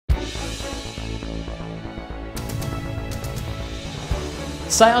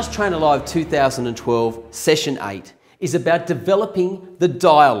Sales Trainer Live 2012 Session 8 is about developing the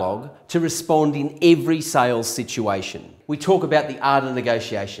dialogue to respond in every sales situation. We talk about the art of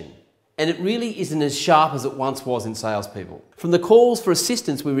negotiation, and it really isn't as sharp as it once was in salespeople. From the calls for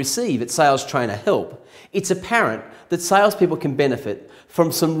assistance we receive at Sales Trainer Help, it's apparent that salespeople can benefit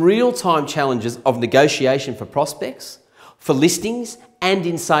from some real-time challenges of negotiation for prospects, for listings, and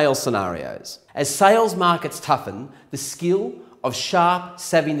in sales scenarios. As sales markets toughen, the skill of sharp,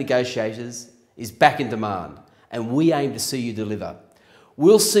 savvy negotiators is back in demand, and we aim to see you deliver.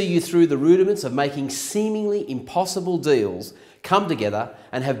 We'll see you through the rudiments of making seemingly impossible deals come together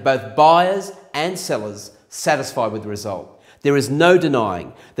and have both buyers and sellers satisfied with the result. There is no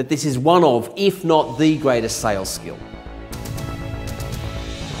denying that this is one of, if not the greatest sales skill.